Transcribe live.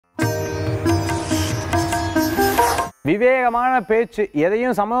விவேகமான பேச்சு,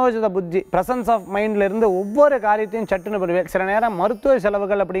 எதையும் சமயோஜித புத்தி, பிரசன்ஸ் ஆஃப் மைண்ட்ல இருந்து ஒவ்வொரு காரியத்தையும் சட்டுன்னு பண்ணுவேன். சில நேரம் மருத்துவ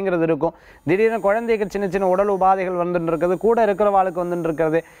செலவுகள் அப்படிங்கிறது இருக்கும். திடீர்னு குழந்தைக்கு சின்ன சின்ன உடல் உபாதைகள் வந்துட்டு இருக்குது, கூட இருக்கிறவாளுக்கு வந்துட்டு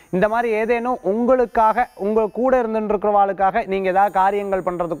இருக்கிறது. இந்த மாதிரி ஏதேனும் உங்களுக்காக, உங்கள் கூட இருந்துட்டு இருக்கிறவாளுக்காக நீங்கள் ஏதாவது காரியங்கள்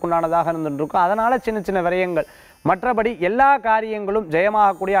பண்ணுறதுக்குண்டானதாக இருந்துட்டு இருக்கும். அதனால் சின்ன சின்ன விரயங்கள். மற்றபடி எல்லா காரியங்களும்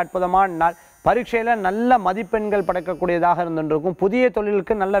ஜெயமாகக்கூடிய அற்புதமான நாள். பரீட்சையில் நல்ல மதிப்பெண்கள் படைக்கக்கூடியதாக இருந்துருக்கும். புதிய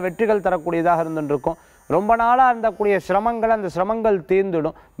தொழிலுக்கு நல்ல வெற்றிகள் தரக்கூடியதாக இருந்துருக்கும். ரொம்ப நாளாக இருந்தக்கூடிய சிரமங்கள், அந்த சிரமங்கள்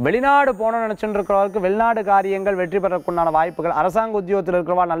தீர்ந்துடும். வெளிநாடு போகணும்னு நினச்சிட்டு இருக்கிறவர்களுக்கு வெளிநாடு காரியங்கள் வெற்றி பெறக்குண்டான வாய்ப்புகள். அரசாங்க உத்தியோகத்தில்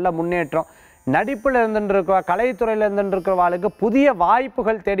இருக்கிறவா நல்ல முன்னேற்றம். நடிப்பில் இருந்துட்டு இருக்கிறவா, கலைத்துறையில் இருந்துட்டு இருக்கிறவாளுக்கு புதிய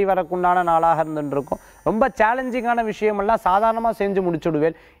வாய்ப்புகள் தேடி வரக்குண்டான நாளாக இருந்துருக்கும். ரொம்ப சேலஞ்சிங்கான விஷயமெல்லாம் சாதாரணமாக செஞ்சு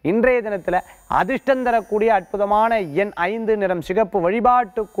முடிச்சுடுவேன். இன்றைய தினத்தில் அதிர்ஷ்டம் தரக்கூடிய அற்புதமான எண் 5, நிறம் சிகப்பு.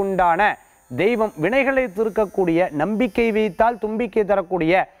 வழிபாட்டுக்குண்டான தெய்வம் வினைகளை தீர்க்கக்கூடிய, நம்பிக்கை வைத்தால் தும்பிக்கை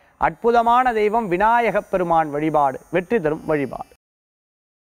தரக்கூடிய அற்புதமான தெய்வம் விநாயகப் பெருமான் வழிபாடு வெற்றி தரும் வழிபாடு.